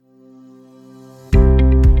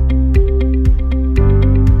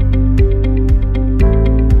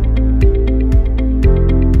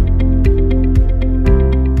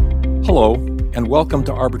welcome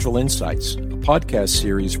to Arbitral Insights, a podcast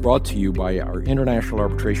series brought to you by our international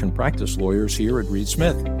arbitration practice lawyers here at Reed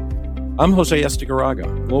Smith. I'm Jose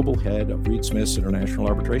Estigarraga, Global Head of Reed Smith's International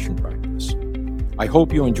Arbitration Practice. I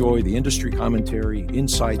hope you enjoy the industry commentary,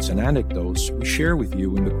 insights, and anecdotes we share with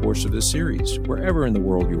you in the course of this series, wherever in the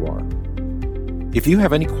world you are. If you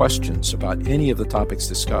have any questions about any of the topics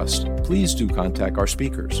discussed, please do contact our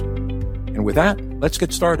speakers. And with that, let's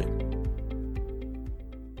get started.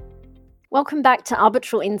 Welcome back to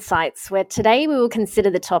Arbitral Insights, where today we will consider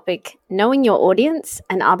the topic, Knowing Your Audience,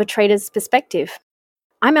 an Arbitrator's Perspective.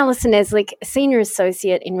 I'm Alison Eslick, a Senior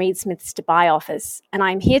Associate in Reed Smith's Dubai office, and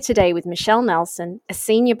I'm here today with Michelle Nelson, a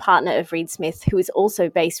Senior Partner of Reed Smith, who is also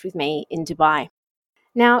based with me in Dubai.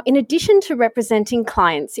 Now, in addition to representing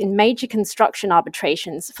clients in major construction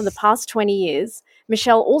arbitrations for the past 20 years,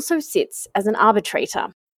 Michelle also sits as an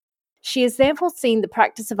arbitrator. She has therefore seen the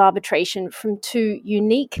practice of arbitration from two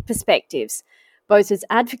unique perspectives, both as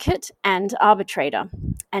advocate and arbitrator,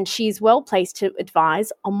 and she is well placed to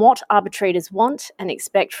advise on what arbitrators want and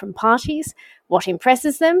expect from parties, what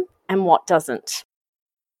impresses them, and what doesn't.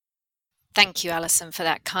 Thank you, Alison, for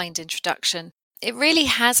that kind introduction. It really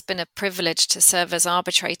has been a privilege to serve as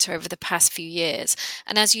arbitrator over the past few years.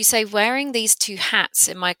 And as you say, wearing these two hats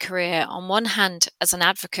in my career, on one hand as an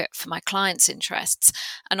advocate for my clients' interests,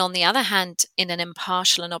 and on the other hand in an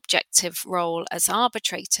impartial and objective role as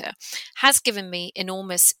arbitrator, has given me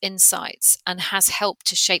enormous insights and has helped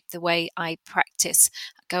to shape the way I practice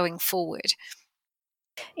going forward.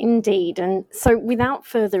 Indeed. And so without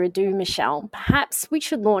further ado, Michelle, perhaps we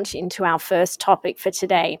should launch into our first topic for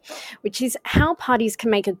today, which is how parties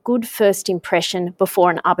can make a good first impression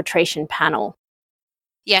before an arbitration panel.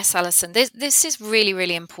 Yes, Alison, this is really,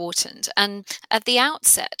 really important. And at the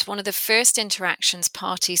outset, one of the first interactions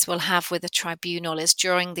parties will have with a tribunal is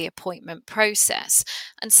during the appointment process.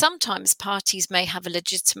 And sometimes parties may have a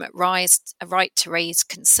legitimate right to raise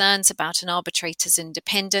concerns about an arbitrator's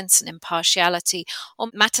independence and impartiality, or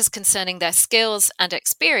matters concerning their skills and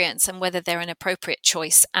experience and whether they're an appropriate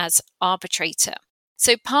choice as arbitrator.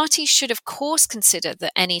 So parties should, of course, consider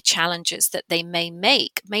that any challenges that they may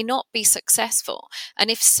make may not be successful, and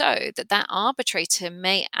if so, that arbitrator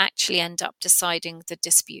may actually end up deciding the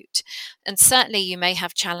dispute. And certainly you may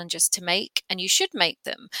have challenges to make, and you should make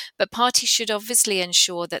them, but parties should obviously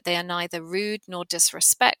ensure that they are neither rude nor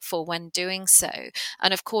disrespectful when doing so.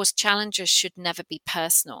 And of course, challenges should never be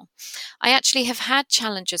personal. I actually have had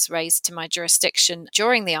challenges raised to my jurisdiction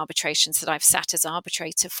during the arbitrations that I've sat as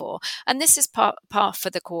arbitrator for, and this is part for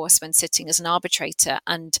the course when sitting as an arbitrator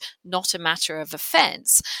and not a matter of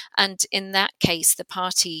offence. And in that case, the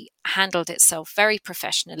party handled itself very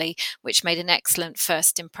professionally, which made an excellent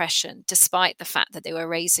first impression, despite the fact that they were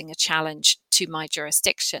raising a challenge to my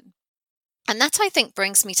jurisdiction. And that, I think,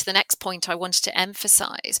 brings me to the next point I wanted to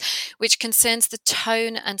emphasise, which concerns the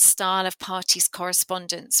tone and style of parties'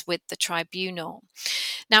 correspondence with the tribunal.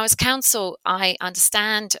 Now, as counsel, I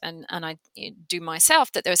understand, and I do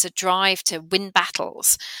myself, that there's a drive to win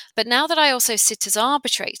battles. But now that I also sit as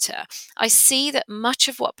arbitrator, I see that much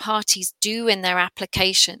of what parties do in their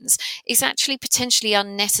applications is actually potentially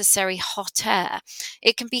unnecessary hot air.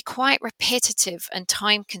 It can be quite repetitive and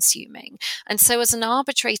time-consuming. And so as an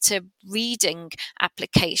arbitrator reading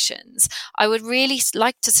applications, I would really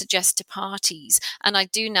like to suggest to parties, and I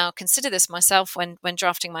do now consider this myself when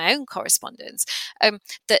drafting my own correspondence,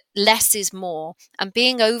 that less is more, and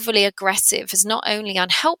being overly aggressive is not only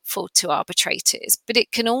unhelpful to arbitrators, but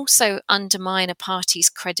it can also undermine a party's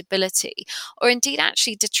credibility, or indeed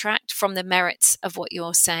actually detract from the merits of what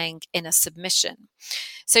you're saying in a submission.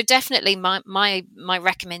 So definitely my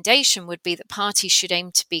recommendation would be that parties should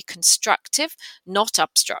aim to be constructive, not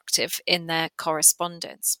obstructive in their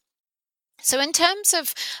correspondence. So in terms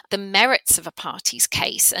of the merits of a party's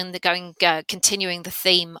case and continuing the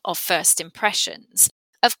theme of first impressions,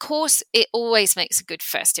 of course, it always makes a good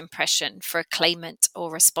first impression for a claimant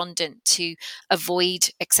or respondent to avoid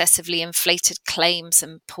excessively inflated claims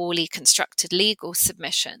and poorly constructed legal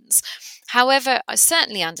submissions. However, I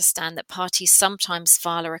certainly understand that parties sometimes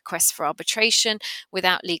file a request for arbitration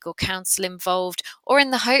without legal counsel involved, or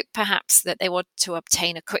in the hope perhaps that they want to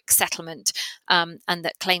obtain a quick settlement, and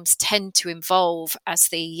that claims tend to evolve as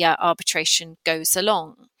the arbitration goes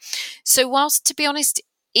along. So whilst, to be honest,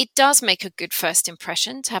 it does make a good first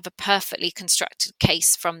impression to have a perfectly constructed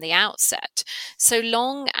case from the outset, so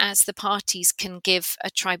long as the parties can give a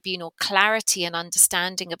tribunal clarity and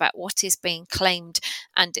understanding about what is being claimed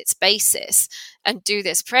and its basis. and do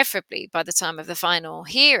this preferably by the time of the final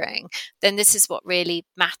hearing, then this is what really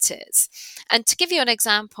matters. And to give you an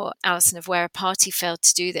example, Alison, of where a party failed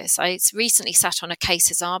to do this, I recently sat on a case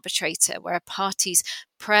as arbitrator where a party's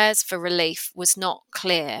prayers for relief was not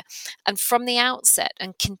clear. And from the outset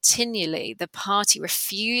and continually, the party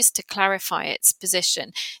refused to clarify its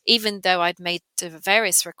position, even though I'd made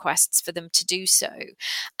various requests for them to do so.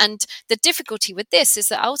 And the difficulty with this is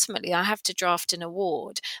that ultimately I have to draft an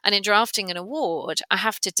award. And in drafting an award, I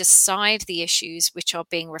have to decide the issues which are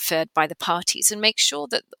being referred by the parties and make sure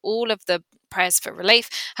that all of the prayers for relief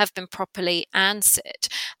have been properly answered.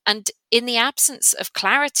 And in the absence of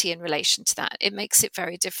clarity in relation to that, it makes it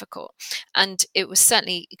very difficult. And it was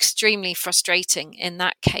certainly extremely frustrating in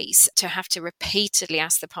that case to have to repeatedly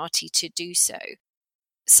ask the party to do so.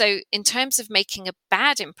 So in terms of making a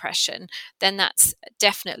bad impression, then that's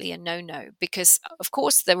definitely a no-no, because of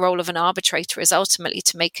course the role of an arbitrator is ultimately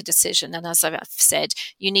to make a decision. And as I've said,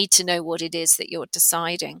 you need to know what it is that you're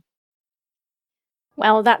deciding.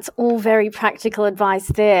 Well, that's all very practical advice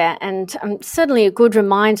there, and certainly a good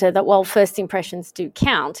reminder that while first impressions do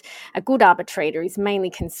count, a good arbitrator is mainly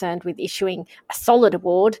concerned with issuing a solid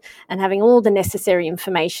award and having all the necessary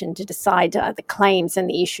information to decide the claims and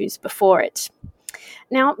the issues before it.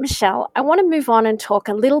 Now, Michelle, I want to move on and talk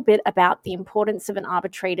a little bit about the importance of an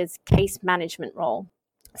arbitrator's case management role.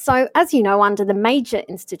 So, as you know, under the major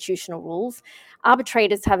institutional rules,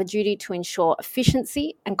 arbitrators have a duty to ensure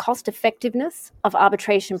efficiency and cost effectiveness of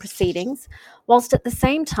arbitration proceedings, whilst at the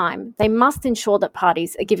same time, they must ensure that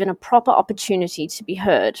parties are given a proper opportunity to be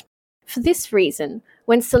heard. For this reason,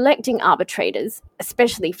 when selecting arbitrators,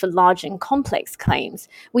 especially for large and complex claims,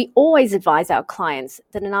 we always advise our clients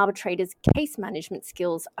that an arbitrator's case management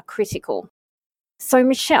skills are critical. So,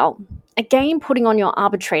 Michelle, again, putting on your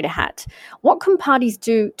arbitrator hat, what can parties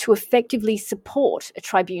do to effectively support a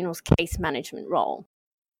tribunal's case management role?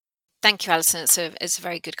 Thank you, Alison. It's a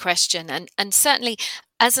very good question. And certainly,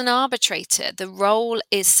 as an arbitrator, the role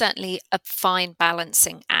is certainly a fine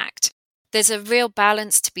balancing act. There's a real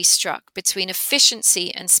balance to be struck between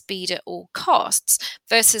efficiency and speed at all costs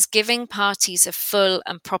versus giving parties a full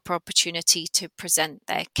and proper opportunity to present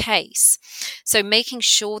their case. So making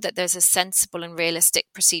sure that there's a sensible and realistic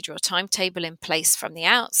procedural timetable in place from the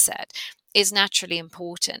outset is naturally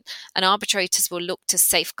important, and arbitrators will look to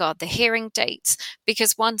safeguard the hearing dates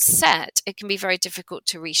because once set, it can be very difficult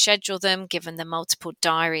to reschedule them given the multiple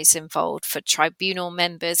diaries involved for tribunal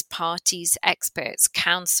members, parties, experts,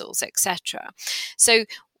 counsels, etc. So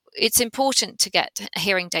it's important to get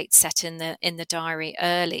hearing dates set in the diary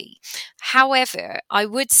early. However, I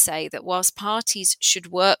would say that whilst parties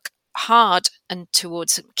should work hard and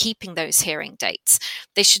towards keeping those hearing dates,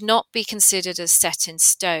 they should not be considered as set in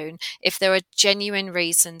stone if there are genuine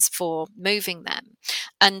reasons for moving them.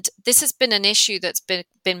 And this has been an issue that's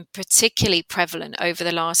been particularly prevalent over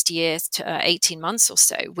the last year to 18 months or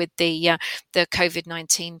so with the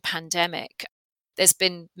COVID-19 pandemic. There's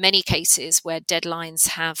been many cases where deadlines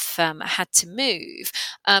have had to move,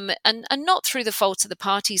 and not through the fault of the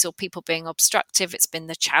parties or people being obstructive. It's been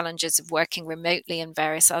the challenges of working remotely and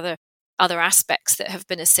various other aspects that have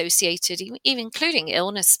been associated, even including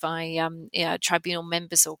illness by tribunal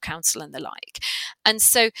members or counsel and the like. And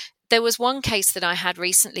so there was one case that I had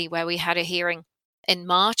recently where we had a hearing in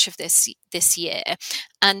March of this year,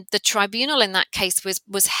 and the tribunal in that case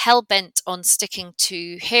was hell-bent on sticking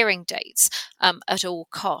to hearing dates at all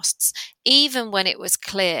costs, even when it was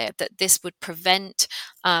clear that this would prevent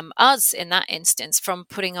us in that instance from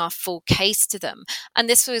putting our full case to them. And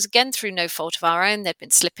this was again through no fault of our own. There'd been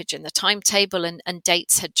slippage in the timetable and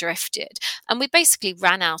dates had drifted, and we basically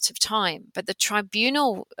ran out of time, but the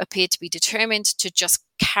tribunal appeared to be determined to just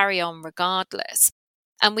carry on regardless.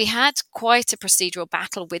 And we had quite a procedural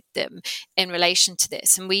battle with them in relation to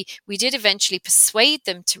this. And we did eventually persuade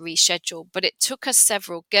them to reschedule, but it took us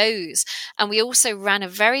several goes. And we also ran a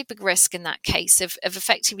very big risk in that case of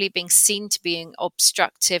effectively being seen to being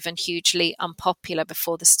obstructive and hugely unpopular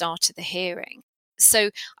before the start of the hearing.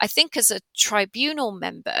 So I think as a tribunal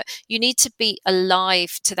member, you need to be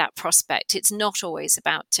alive to that prospect. It's not always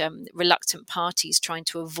about reluctant parties trying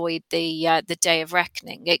to avoid the day of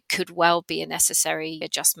reckoning. It could well be a necessary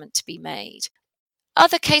adjustment to be made.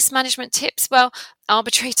 Other case management tips? Well,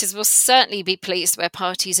 Arbitrators will certainly be pleased where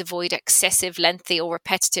parties avoid excessive, lengthy or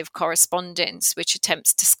repetitive correspondence, which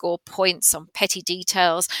attempts to score points on petty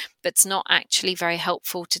details, but's not actually very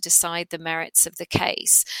helpful to decide the merits of the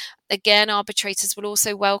case. Again, arbitrators will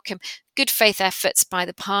also welcome good faith efforts by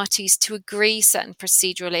the parties to agree certain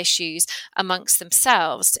procedural issues amongst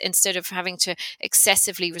themselves instead of having to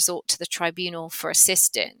excessively resort to the tribunal for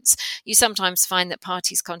assistance. You sometimes find that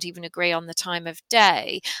parties can't even agree on the time of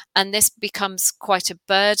day, and this becomes quite a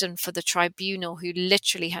burden for the tribunal, who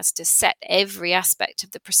literally has to set every aspect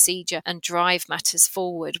of the procedure and drive matters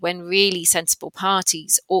forward, when really sensible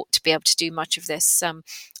parties ought to be able to do much of this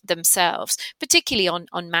themselves, particularly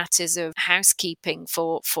on matters of housekeeping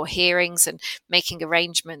for hearings and making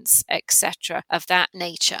arrangements, etc., of that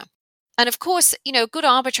nature. And of course, a good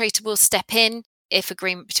arbitrator will step in if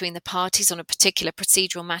agreement between the parties on a particular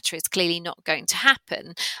procedural matter is clearly not going to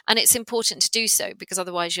happen. And it's important to do so, because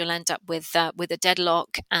otherwise you'll end up with a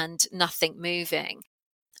deadlock and nothing moving.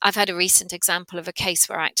 I've had a recent example of a case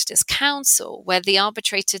where I acted as counsel, where the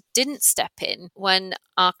arbitrator didn't step in when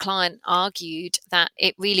our client argued that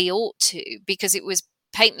it really ought to, because it was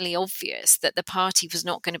patently obvious that the party was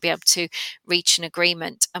not going to be able to reach an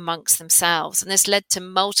agreement amongst themselves. And this led to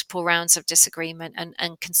multiple rounds of disagreement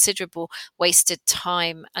and considerable wasted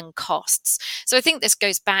time and costs. So I think this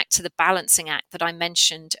goes back to the balancing act that I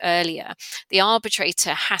mentioned earlier. The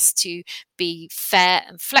arbitrator has to be fair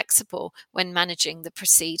and flexible when managing the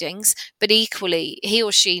proceedings, but equally he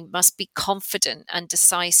or she must be confident and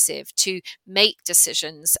decisive to make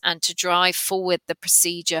decisions and to drive forward the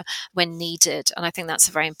procedure when needed. And I think that's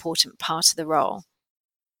a very important part of the role.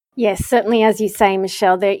 Yes, certainly, as you say,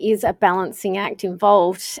 Michelle, there is a balancing act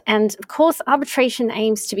involved. And of course, arbitration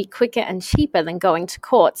aims to be quicker and cheaper than going to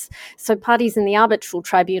courts. So parties in the arbitral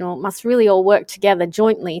tribunal must really all work together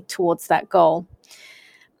jointly towards that goal.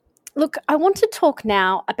 Look, I want to talk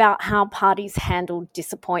now about how parties handle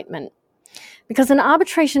disappointment, because an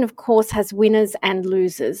arbitration, of course, has winners and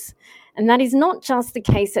losers. And that is not just the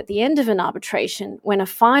case at the end of an arbitration when a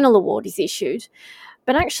final award is issued,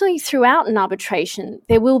 but actually throughout an arbitration,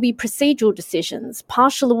 there will be procedural decisions,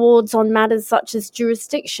 partial awards on matters such as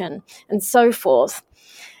jurisdiction, and so forth.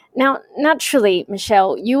 Now, naturally,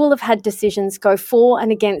 Michelle, you will have had decisions go for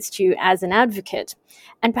and against you as an advocate,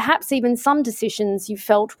 and perhaps even some decisions you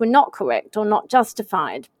felt were not correct or not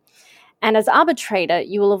justified. And as arbitrator,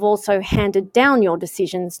 you will have also handed down your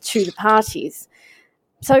decisions to the parties.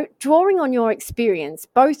 So, drawing on your experience,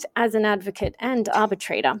 both as an advocate and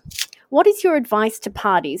arbitrator, what is your advice to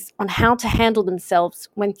parties on how to handle themselves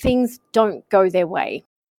when things don't go their way?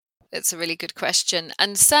 It's a really good question.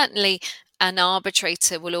 And certainly an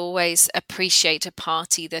arbitrator will always appreciate a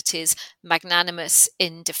party that is magnanimous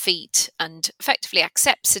in defeat and effectively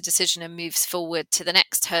accepts a decision and moves forward to the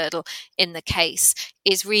next hurdle in the case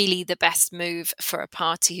is really the best move for a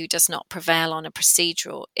party who does not prevail on a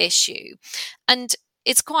procedural issue. And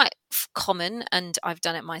it's quite common, and I've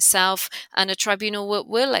done it myself, and a tribunal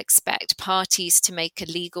will expect parties to make a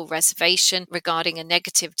legal reservation regarding a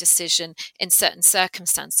negative decision in certain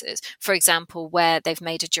circumstances. For example, where they've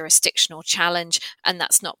made a jurisdictional challenge and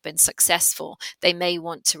that's not been successful, they may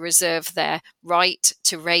want to reserve their right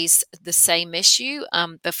to raise the same issue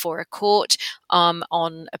before a court on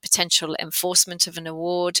a potential enforcement of an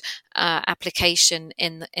award application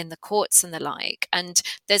in the courts and the like. And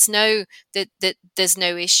there's no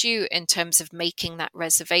issue in terms of making that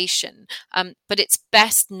reservation. But it's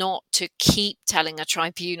best not to keep telling a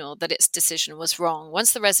tribunal that its decision was wrong.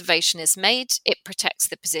 Once the reservation is made, it protects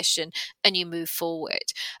the position and you move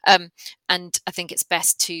forward. And I think it's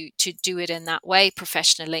best to do it in that way,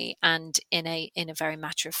 professionally and in a very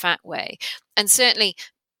matter-of-fact way. And certainly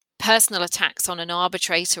personal attacks on an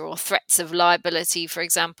arbitrator or threats of liability, for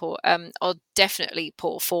example, are definitely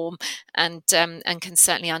poor form and can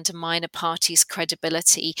certainly undermine a party's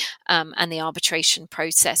credibility and the arbitration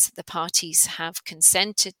process that the parties have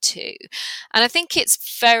consented to. And I think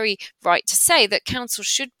it's very right to say that counsel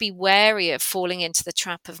should be wary of falling into the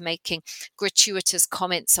trap of making gratuitous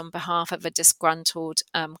comments on behalf of a disgruntled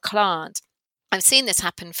client. I've seen this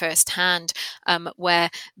happen firsthand, where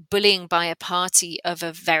bullying by a party of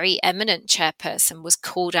a very eminent chairperson was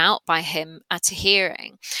called out by him at a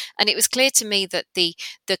hearing. And it was clear to me that the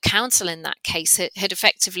counsel in that case had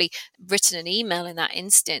effectively written an email in that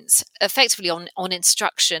instance, effectively on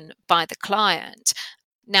instruction by the client.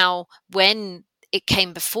 Now, when it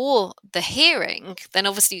came before the hearing, then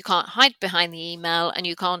obviously you can't hide behind the email and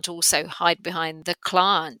you can't also hide behind the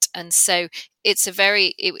client. And so it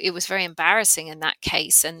was very embarrassing in that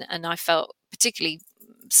case. And I felt particularly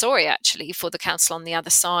sorry, actually, for the counsel on the other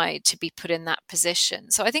side to be put in that position.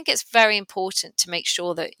 So I think it's very important to make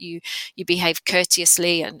sure that you behave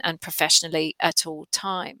courteously and professionally at all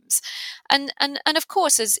times. And of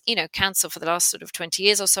course, as counsel for the last sort of 20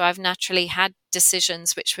 years or so, I've naturally had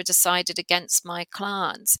decisions which were decided against my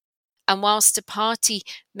clients. And whilst a party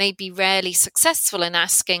may be rarely successful in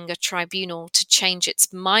asking a tribunal to change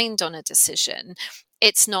its mind on a decision,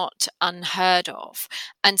 it's not unheard of.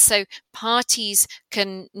 And so parties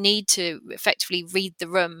can need to effectively read the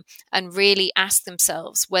room and really ask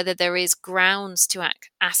themselves whether there is grounds to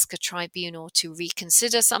ask a tribunal to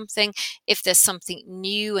reconsider something, if there's something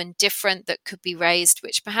new and different that could be raised,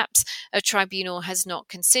 which perhaps a tribunal has not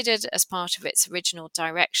considered as part of its original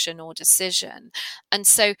direction or decision. And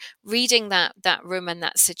so reading that room and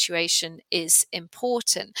that situation is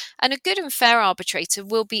important. And a good and fair arbitrator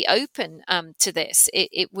will be open to this.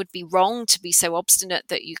 It would be wrong to be so obstinate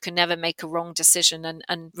that you can never make a wrong decision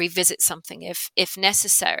and revisit something if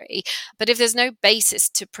necessary. But if there's no basis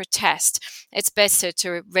to protest, it's better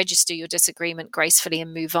to register your disagreement gracefully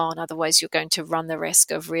and move on. Otherwise, you're going to run the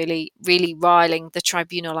risk of really, really riling the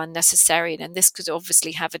tribunal unnecessarily. And this could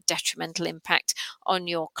obviously have a detrimental impact on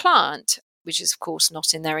your client, which is, of course,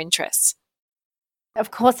 not in their interests. Of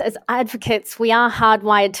course, as advocates, we are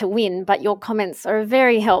hardwired to win, but your comments are a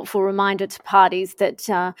very helpful reminder to parties that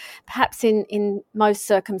perhaps in most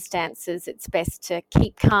circumstances, it's best to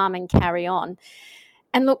keep calm and carry on.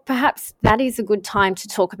 And look, perhaps that is a good time to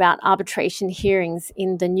talk about arbitration hearings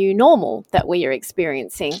in the new normal that we are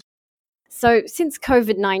experiencing. So since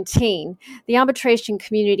COVID-19, the arbitration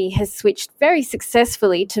community has switched very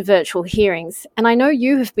successfully to virtual hearings, and I know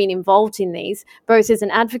you have been involved in these, both as an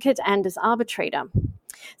advocate and as arbitrator.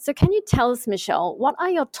 So can you tell us, Michelle, what are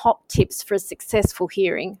your top tips for a successful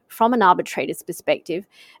hearing from an arbitrator's perspective,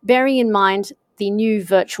 bearing in mind the new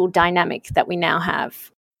virtual dynamic that we now have?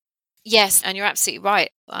 Yes, and you're absolutely right.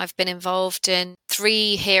 I've been involved in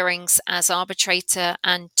 3 hearings as arbitrator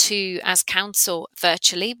and 2 as counsel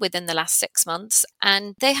virtually within the last 6 months.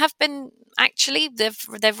 And they have been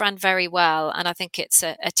they've run very well. And I think it's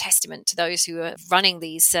a testament to those who are running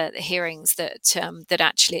these hearings that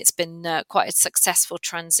actually it's been quite a successful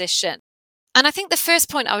transition. And I think the first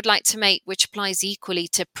point I would like to make, which applies equally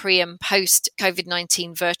to pre and post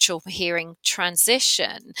COVID-19 virtual hearing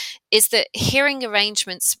transition, is that hearing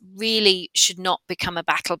arrangements really should not become a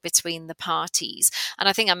battle between the parties. And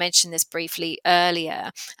I think I mentioned this briefly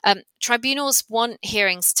earlier. Tribunals want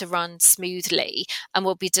hearings to run smoothly and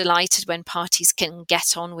will be delighted when parties can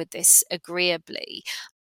get on with this agreeably.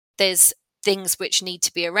 There's things which need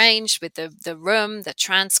to be arranged with the room, the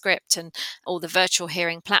transcript, and all the virtual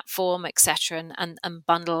hearing platform, etc., and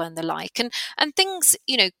bundle and the like. And things,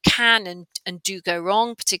 can and do go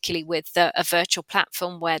wrong, particularly with a virtual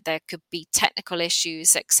platform where there could be technical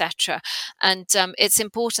issues, etc. And it's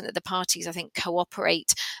important that the parties, I think,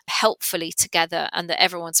 cooperate helpfully together and that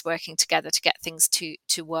everyone's working together to get things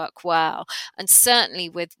to work well. And certainly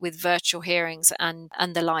with virtual hearings and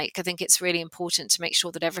the like, I think it's really important to make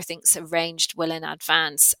sure that everything's arranged well in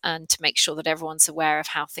advance and to make sure that everyone's aware of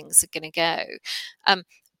how things are going to go.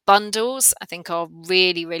 Bundles, I think, are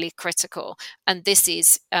really, really critical. And this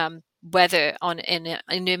is whether in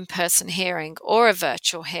an in-person hearing or a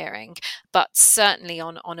virtual hearing, but certainly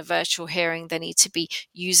on a virtual hearing, they need to be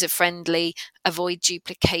user-friendly, avoid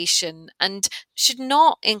duplication, and should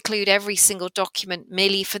not include every single document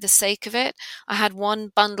merely for the sake of it. I had one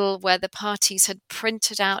bundle where the parties had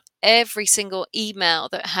printed out every single email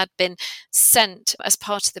that had been sent as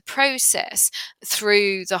part of the process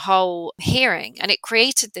through the whole hearing, and it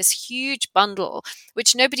created this huge bundle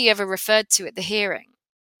which nobody ever referred to at the hearing.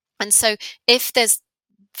 And so if there's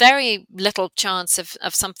very little chance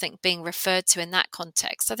of something being referred to in that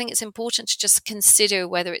context, I think it's important to just consider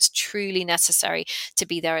whether it's truly necessary to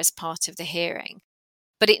be there as part of the hearing.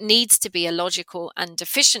 But it needs to be a logical and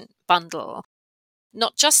efficient bundle,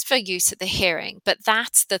 not just for use at the hearing, but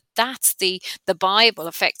that's the Bible,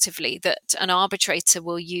 effectively, that an arbitrator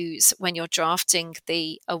will use when you're drafting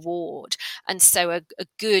the award. And so a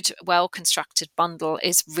good, well-constructed bundle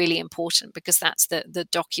is really important because that's the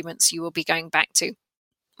documents you will be going back to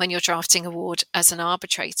when you're drafting award as an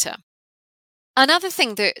arbitrator. Another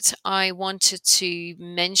thing that I wanted to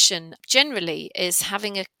mention generally is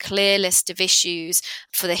having a clear list of issues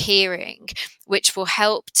for the hearing, which will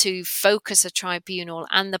help to focus a tribunal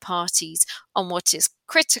and the parties on what is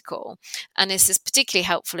critical. And this is particularly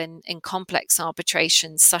helpful in complex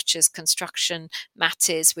arbitrations such as construction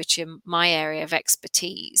matters, which are my area of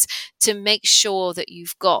expertise, to make sure that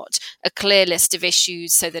you've got a clear list of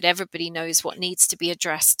issues so that everybody knows what needs to be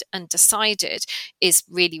addressed and decided is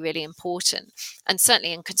really, really important. And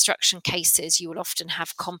certainly in construction cases, you will often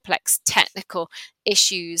have complex technical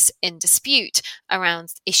issues in dispute around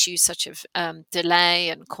issues such as delay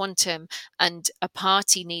and quantum, and a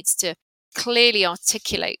party needs to clearly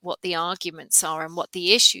articulate what the arguments are and what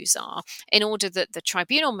the issues are in order that the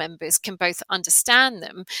tribunal members can both understand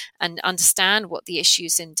them and understand what the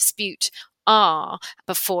issues in dispute are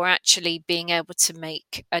before actually being able to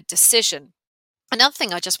make a decision. Another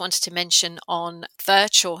thing I just wanted to mention on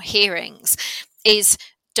virtual hearings is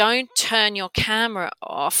don't turn your camera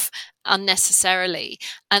off unnecessarily.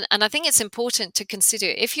 And I think it's important to consider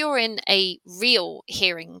if you're in a real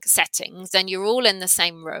hearing setting, then you're all in the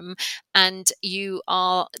same room and you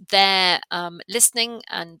are there listening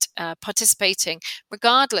and participating,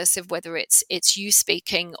 regardless of whether it's you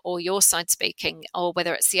speaking or your side speaking or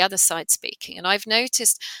whether it's the other side speaking. And I've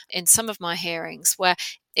noticed in some of my hearings where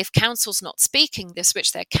if counsel's not speaking, they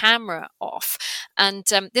switch their camera off. And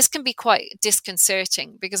this can be quite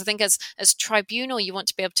disconcerting because I think as tribunal, you want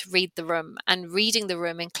to be able to read the room, and reading the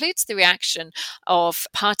room includes the reaction of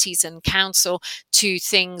parties and counsel to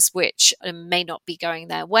things which may not be going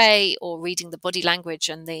their way, or reading the body language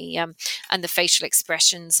and the facial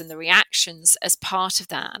expressions and the reactions as part of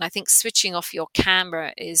that. And I think switching off your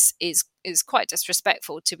camera is quite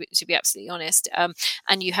disrespectful, to be absolutely honest,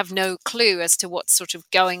 and you have no clue as to what's sort of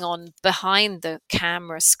going on behind the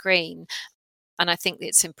camera screen. And I think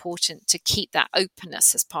it's important to keep that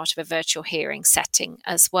openness as part of a virtual hearing setting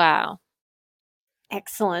as well.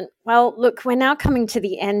 Excellent. Well, look, we're now coming to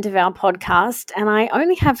the end of our podcast, and I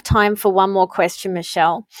only have time for one more question,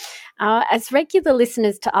 Michelle. As regular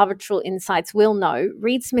listeners to Arbitral Insights will know,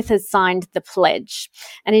 Reed Smith has signed the pledge.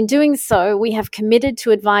 And in doing so, we have committed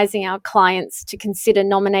to advising our clients to consider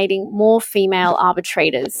nominating more female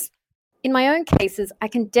arbitrators. In my own cases, I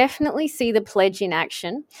can definitely see the pledge in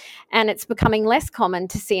action, and it's becoming less common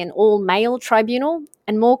to see an all-male tribunal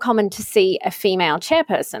and more common to see a female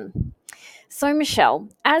chairperson. So, Michelle,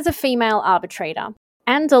 as a female arbitrator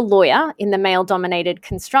and a lawyer in the male-dominated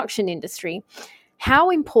construction industry,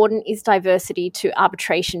 how important is diversity to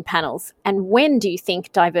arbitration panels, and when do you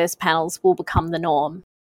think diverse panels will become the norm?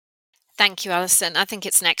 Thank you, Alison. I think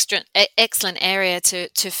it's an excellent area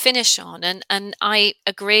to finish on. And I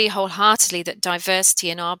agree wholeheartedly that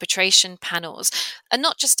diversity in arbitration panels, and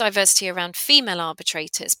not just diversity around female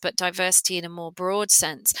arbitrators, but diversity in a more broad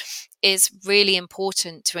sense, is really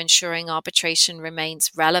important to ensuring arbitration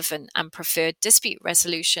remains relevant and preferred dispute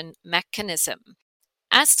resolution mechanism.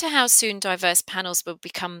 As to how soon diverse panels will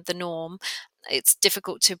become the norm, it's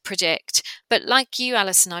difficult to predict. But like you,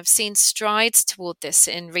 Alison, I've seen strides toward this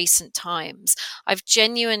in recent times. I've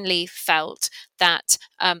genuinely felt that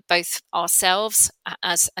both ourselves,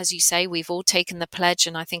 as you say, we've all taken the pledge,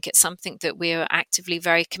 and I think it's something that we're actively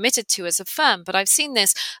very committed to as a firm. But I've seen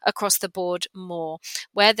this across the board more,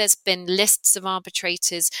 where there's been lists of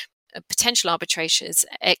arbitrators, potential arbitrators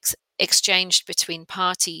exchanged between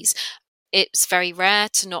parties. It's very rare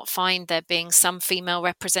to not find there being some female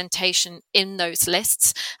representation in those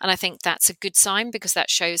lists. And I think that's a good sign, because that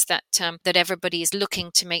shows that that everybody is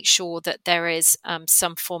looking to make sure that there is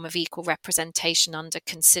some form of equal representation under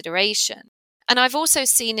consideration. And I've also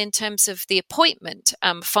seen, in terms of the appointment,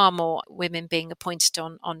 far more women being appointed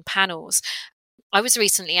on panels. I was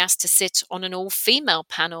recently asked to sit on an all-female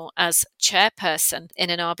panel as chairperson in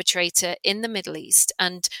an arbitrator in the Middle East,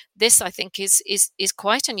 and this, I think, is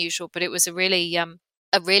quite unusual. But it was a really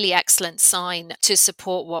excellent sign to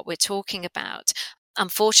support what we're talking about.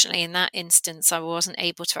 Unfortunately, in that instance, I wasn't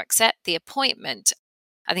able to accept the appointment.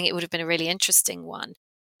 I think it would have been a really interesting one,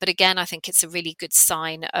 but again, I think it's a really good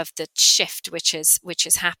sign of the shift which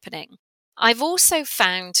is happening. I've also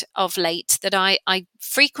found of late that I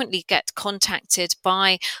frequently get contacted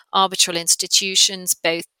by arbitral institutions,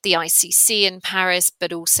 both the ICC in Paris,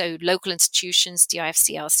 but also local institutions,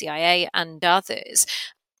 DIFC, LCIA, and others,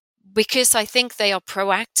 because I think they are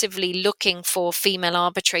proactively looking for female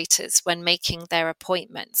arbitrators when making their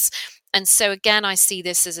appointments. And so again, I see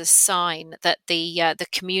this as a sign that the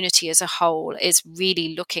community as a whole is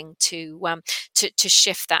really looking to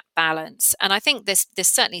shift that balance. And I think this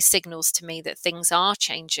certainly signals to me that things are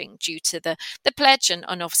changing due to the pledge and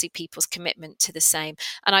obviously people's commitment to the same.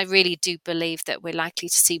 And I really do believe that we're likely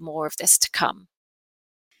to see more of this to come.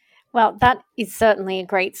 Well, that is certainly a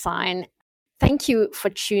great sign. Thank you for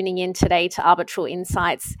tuning in today to Arbitral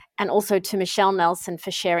Insights, and also to Michelle Nelson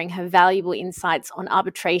for sharing her valuable insights on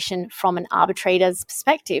arbitration from an arbitrator's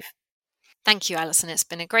perspective. Thank you, Alison. It's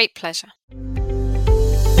been a great pleasure.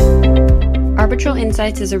 Arbitral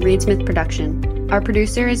Insights is a Reed Smith production. Our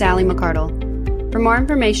producer is Ali McCardle. For more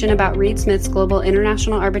information about Reed Smith's global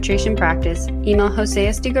international arbitration practice, email Jose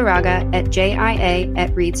Estigaraga at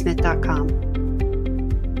jia@reedsmith.com.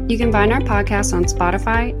 You can find our podcast on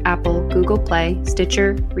Spotify, Apple, Google Play,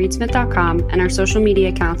 Stitcher, reedsmith.com, and our social media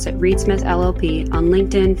accounts at Reed Smith LLP on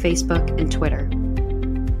LinkedIn, Facebook, and Twitter.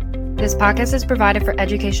 This podcast is provided for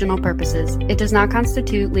educational purposes. It does not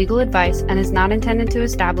constitute legal advice and is not intended to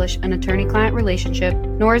establish an attorney-client relationship,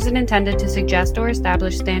 nor is it intended to suggest or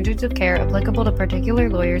establish standards of care applicable to particular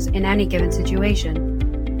lawyers in any given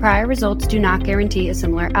situation. Prior results do not guarantee a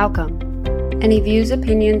similar outcome. Any views,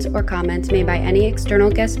 opinions, or comments made by any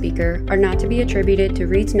external guest speaker are not to be attributed to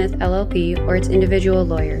Reed Smith LLP or its individual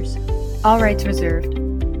lawyers. All rights reserved.